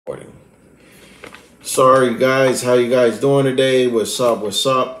Sorry guys, how you guys doing today? What's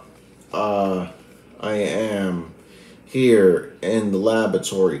up? I am here in the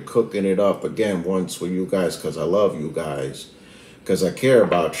laboratory cooking it up again once for you guys, because I love you guys, because I care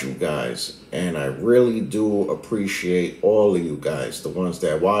about you guys, and I really do appreciate all of you guys, the ones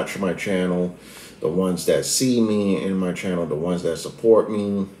that watch my channel, the ones that see me in my channel, the ones that support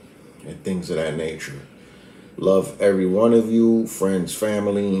me, and things of that nature. Love every one of you, friends,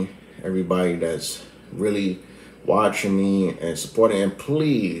 family, everybody that's really watching me and supporting. And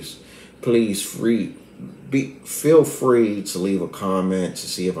please feel free to leave a comment to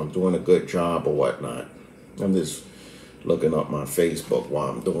see if I'm doing a good job or whatnot. I'm just looking up my Facebook while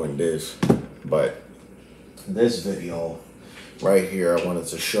I'm doing this, but this video right here I wanted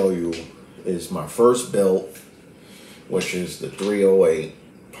to show you is my first build, which is the 308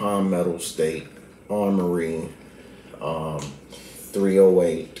 Palm Metal State Armory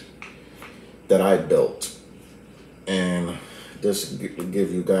 308 that I built. And this will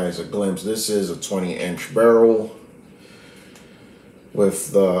give you guys a glimpse. This is a 20-inch barrel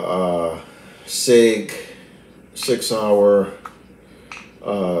with the SIG 6-hour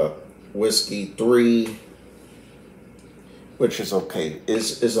whiskey 3, which is okay.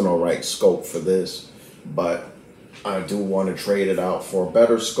 Is an alright scope for this, but I do want to trade it out for a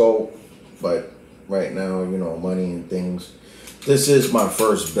better scope. But right now, you know, money and things. This is my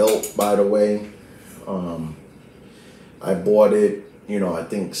first build, by the way. I bought it, you know, I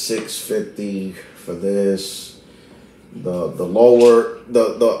think $650 for this.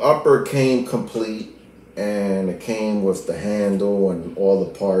 The upper came complete, and it came with the handle and all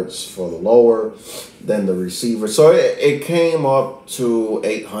the parts for the lower, then the receiver. So it came up to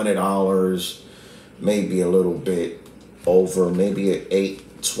 $800, maybe a little bit over, maybe at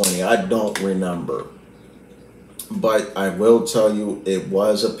 $820. I don't remember. But I will tell you, it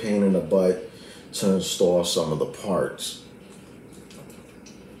was a pain in the butt to install some of the parts.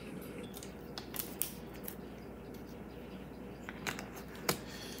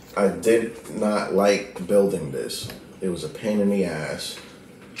 I did not like building this. It was a pain in the ass.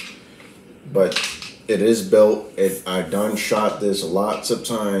 But it is built. I done shot this lots of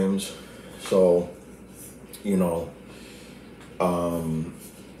times. So, you know,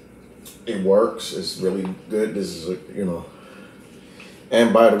 it works. It's really good. This is a, you know,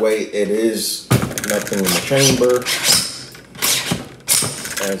 and by the way, it is nothing in the chamber,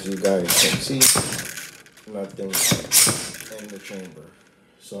 as you guys can see. Nothing in the chamber.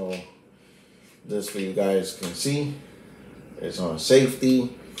 So this, for you guys can see, it's on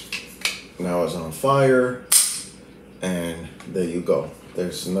safety. Now it's on fire, and there you go.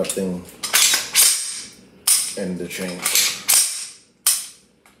 There's nothing in the chamber.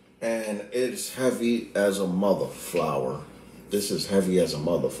 And it's heavy as a mother flower. This is heavy as a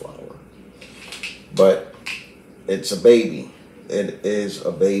mother flower. But it's a baby. It is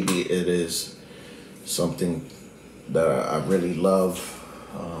a baby. It is something that I really love.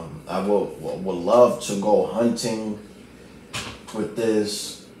 I would love to go hunting with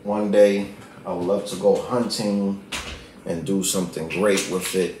this one day. I would love to go hunting and do something great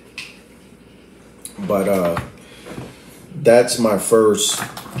with it. But that's my first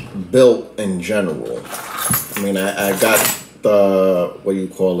built in general. I mean, I got the, what do you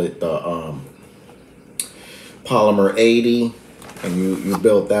call it, the polymer 80, and you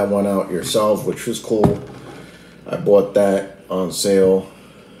built that one out yourself, which was cool. I bought that on sale,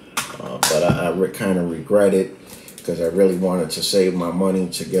 but I kind of regret it, because I really wanted to save my money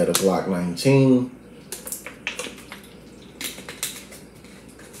to get a Glock 19.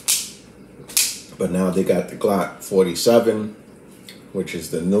 But now they got the Glock 47, which is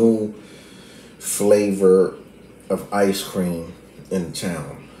the new flavor of ice cream in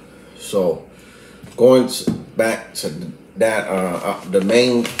town. So going back to that, the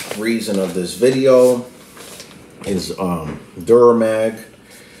main reason of this video is Duramag.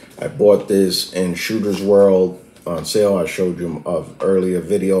 I bought this in Shooter's World on sale. I showed you an earlier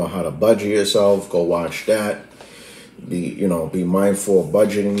video on how to budget yourself. Go watch that. Be mindful of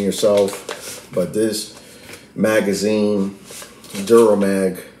budgeting yourself. But this magazine,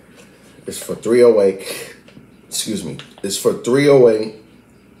 Duramag, is for 308. Excuse me. It's for 308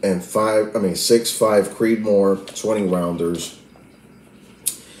 and 6.5 Creedmoor 20 rounders.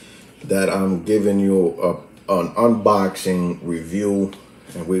 That I'm giving you an unboxing review,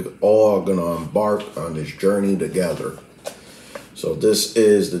 and we're all gonna embark on this journey together. So this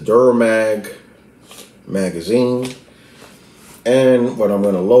is the Duramag magazine. And what I'm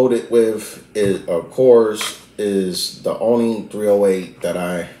going to load it with is, of course, is the only 308 that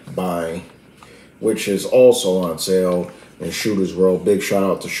I buy, which is also on sale. and Shooters World. Big shout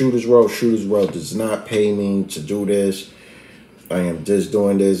out to Shooters World. Shooters World does not pay me to do this. I am just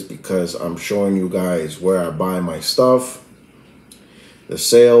doing this because I'm showing you guys where I buy my stuff, the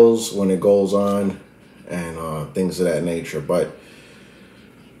sales when it goes on, and things of that nature. But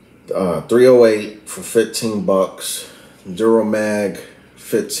 308 for 15 bucks. Duramag,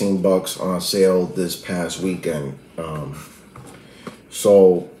 15 bucks on sale this past weekend.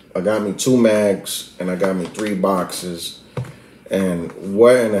 So I got me 2 mags and I got me 3 boxes. And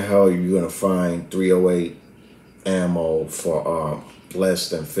where in the hell are you gonna find 308 ammo for less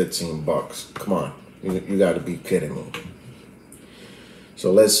than 15 bucks? Come on, you got to be kidding me.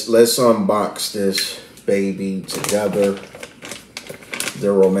 So let's unbox this baby together.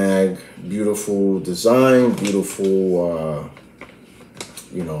 Duramag, beautiful design, beautiful,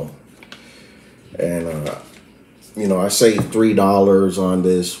 you know, and you know, I saved $3 on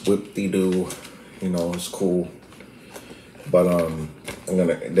this. Whip-de-doo, you know, it's cool. But I'm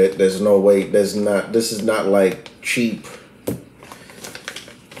gonna. There's no way. This is not like cheap.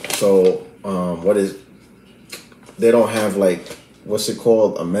 So what is? They don't have like, what's it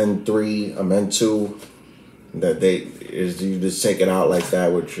called? Amend 3, Amend 2. That you just take it out like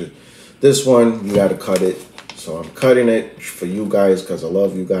that. Which is, this one you got to cut it. So I'm cutting it for you guys because I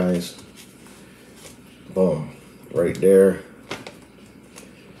love you guys. Boom, right there.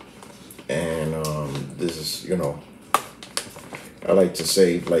 And this is, you know, I like to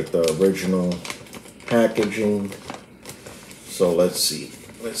save like the original packaging. So let's see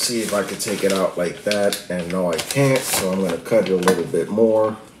if I can take it out like that. And no, I can't. So I'm going to cut it a little bit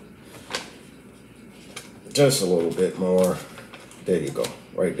more. Just a little bit more. There you go,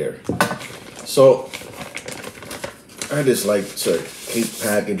 right there. So I just like to keep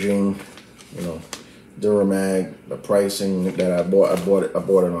packaging, you know, Duramag, the pricing that I bought it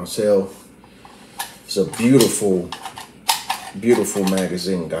on sale. It's a beautiful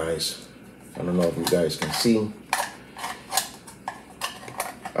magazine, guys. I don't know if you guys can see.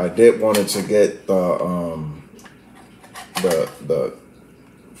 I did wanted to get the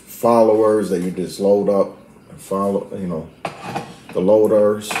followers that you just load up and follow, you know, the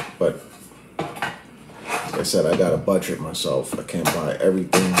loaders, but like I said, I gotta budget myself. I can't buy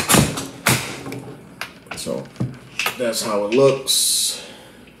everything. So that's how it looks.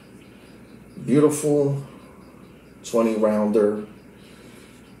 Beautiful 20 rounder.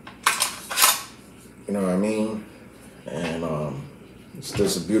 You know what I mean? And it's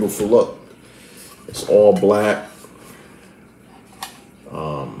just a beautiful look. It's all black.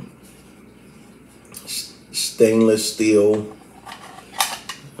 Stainless steel.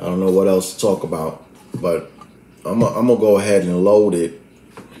 I don't know what else to talk about, but I'm gonna go ahead and load it.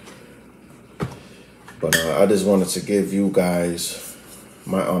 But I just wanted to give you guys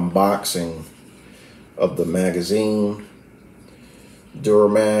my unboxing of the magazine,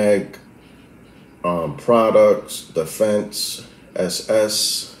 Duramag products, Defense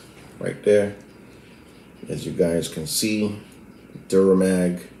SS, right there. As you guys can see,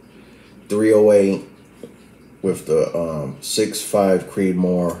 Duramag 308 with the 6.5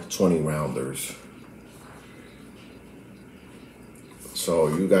 Creedmoor 20 rounders. So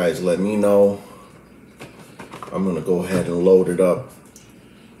you guys let me know. I'm gonna go ahead and load it up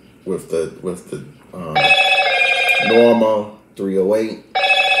with the normal 308.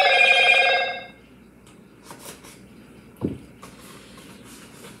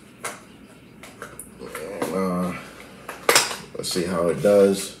 And let's see how it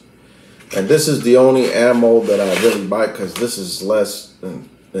does. And this is the only ammo that I really buy because this is less than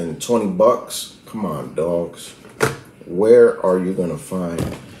 20 bucks. Come on, dogs. Where are you gonna find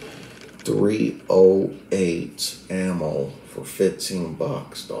 308 ammo for 15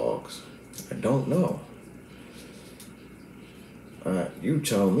 bucks, dogs? I don't know. You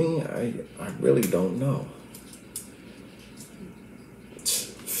tell me. I really don't know.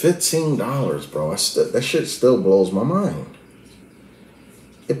 $15, bro. That shit still blows my mind.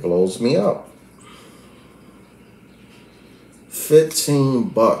 It blows me up. 15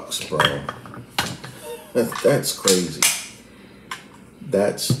 bucks, bro. That's crazy.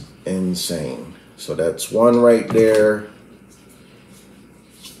 That's insane. So that's one right there.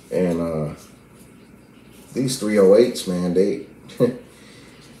 And these 308s, man,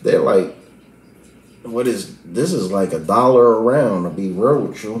 they're like, this is like $1 a round, to be real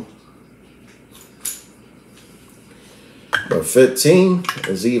with you. But 15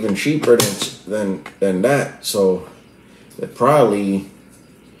 is even cheaper than that. So it probably,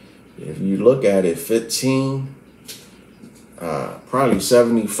 if you look at it, 15, probably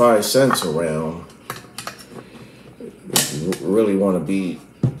 75 cents a round. If you really want to be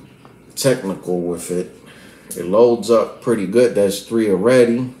technical with it, It loads up pretty good. That's 3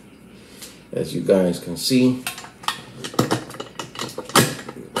 already, as you guys can see.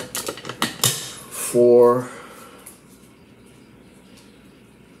 4.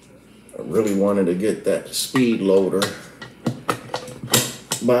 I really wanted to get that speed loader,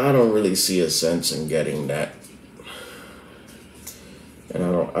 but I don't really see a sense in getting that. And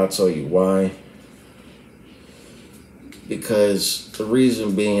I'll tell you why. Because the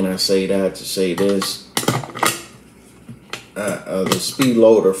reason being I say that to say this, the speed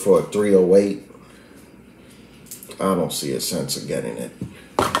loader for a 308, I don't see a sense of getting it.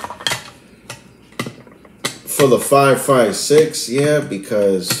 For the 5.56, yeah,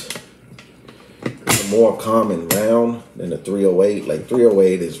 because it's a more common round than the 308. Like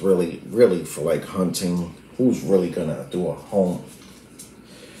 308 is really for like hunting. Who's really gonna do a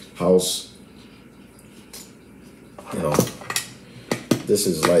house? You know, this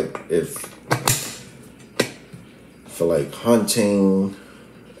is like if for like hunting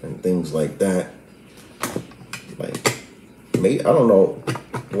and things like that. Like, me, I don't know.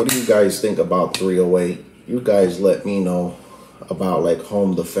 What do you guys think about 308? You guys let me know about like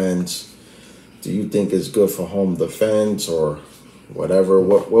home defense. Do you think it's good for home defense or whatever?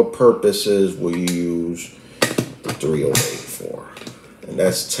 What purposes will you use the 308 for? And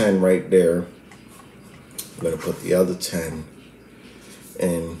that's 10 right there. I'm gonna put the other 10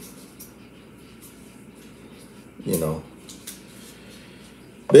 in, you know.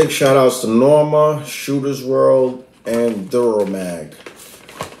 Big shout outs to Norma, Shooter's World, and Duramag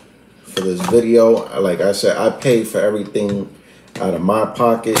for this video. Like I said, I paid for everything out of my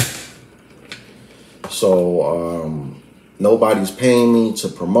pocket. So nobody's paying me to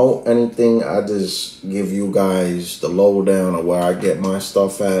promote anything. I just give you guys the lowdown of where I get my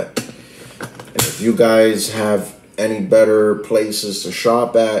stuff at. And if you guys have any better places to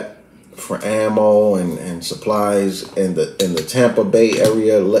shop at for ammo and supplies in the Tampa Bay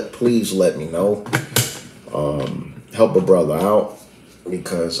area, please let me know. Help a brother out,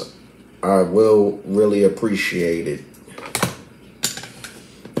 because I will really appreciate it.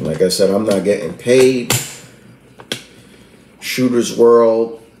 Like I said, I'm not getting paid. Shooter's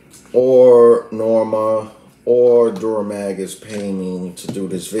World or Norma or Duramag is paying me to do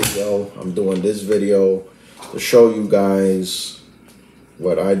this video. I'm doing this video to show you guys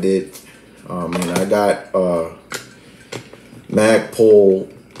what I did. And I got Magpul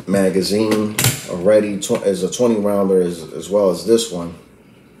magazine already as a 20 rounder as well as this one.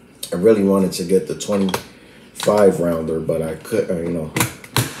 I really wanted to get the 25 rounder, but I couldn't,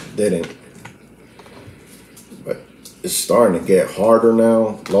 didn't. But it's starting to get harder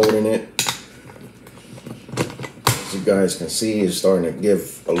now, loading it. As you guys can see, it's starting to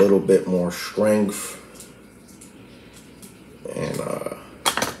give a little bit more strength. And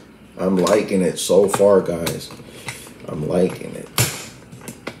I'm liking it so far, guys. I'm liking it.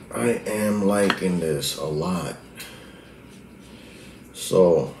 I am liking this a lot.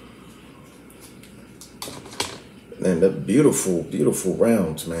 So, and the beautiful, beautiful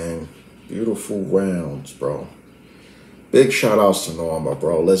rounds, man. Beautiful rounds, bro. Big shout outs to Norma,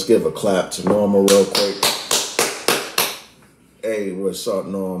 bro. Let's give a clap to Norma real quick. Hey, what's up,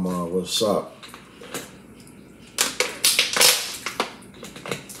 Norma? What's up?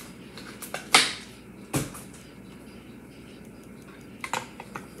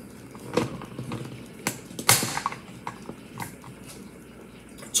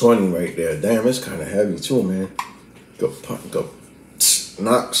 $20 right there. Damn, it's kind of heavy too, man. Go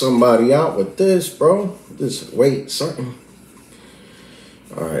knock somebody out with this, bro. Just wait, something.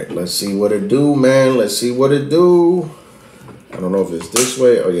 All right, let's see what it do, man. Let's see what it do. I don't know if it's this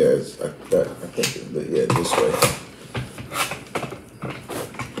way. Oh yeah, I think yeah, this way.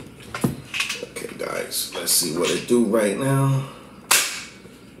 Okay, guys, let's see what it do right now.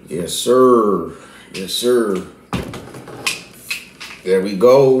 Yes, sir. Yes, sir. There we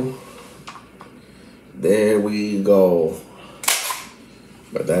go. There we go.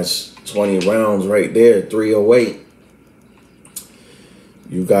 But that's 20 rounds right there, 308.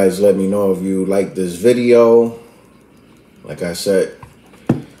 You guys let me know if you like this video. Like I said,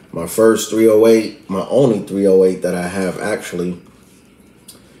 my first 308, my only 308 that I have actually,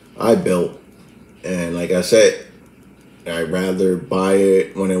 I built. And like I said, I'd rather buy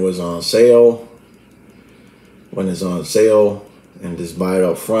it when it was on sale. When it's on sale. And just buy it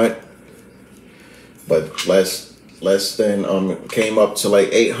up front. But less than came up to like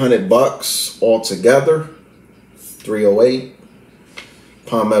 800 bucks altogether. 308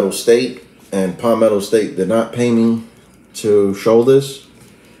 Palmetto State, and Palmetto State did not pay me to show this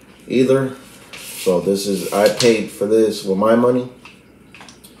either. So this is, I paid for this with my money.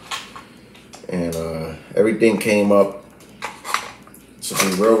 And Everything came up, to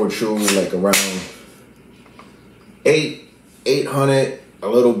be real with you, like around 800, a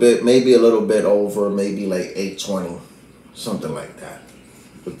little bit, maybe a little bit over, maybe like 820, something like that,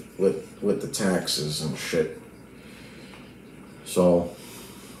 with the taxes and shit. So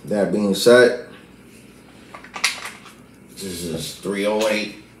that being said, this is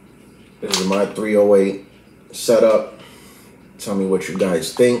 308. This is my 308 setup. Tell me what you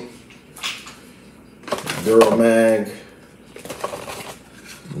guys think. Duramag,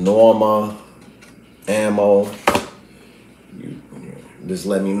 Norma, ammo. Just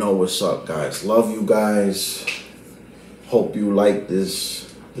let me know what's up, guys. Love you guys. Hope you like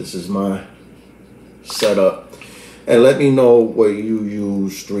this. This is my setup. And let me know what you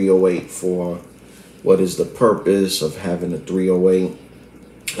use 308 for. What is the purpose of having a 308?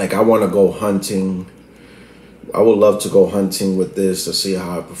 Like, I want to go hunting. I would love to go hunting with this to see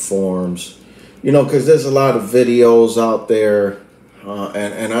how it performs. You know, because there's a lot of videos out there.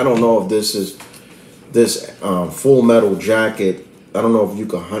 And I don't know if this is this Full Metal Jacket. I don't know if you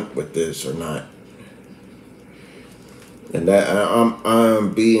can hunt with this or not. And that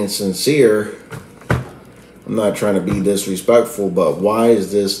I'm being sincere. I'm not trying to be disrespectful, but why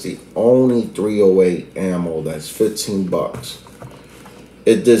is this the only 308 ammo that's 15 bucks?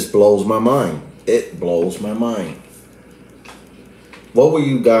 It just blows my mind. It blows my mind. What will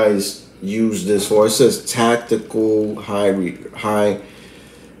you guys use this for? It says tactical, high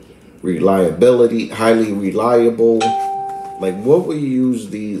reliability, highly reliable. Like, what will you use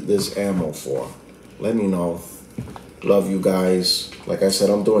this ammo for? Let me know. Love you guys. Like I said,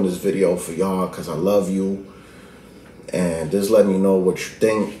 I'm doing this video for y'all because I love you. And just let me know what you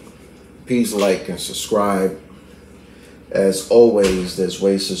think. Please like and subscribe. As always, there's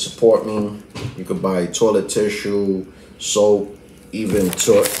ways to support me. You can buy toilet tissue, soap, even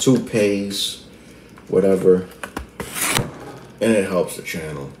toothpaste, whatever. And it helps the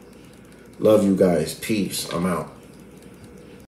channel. Love you guys. Peace. I'm out.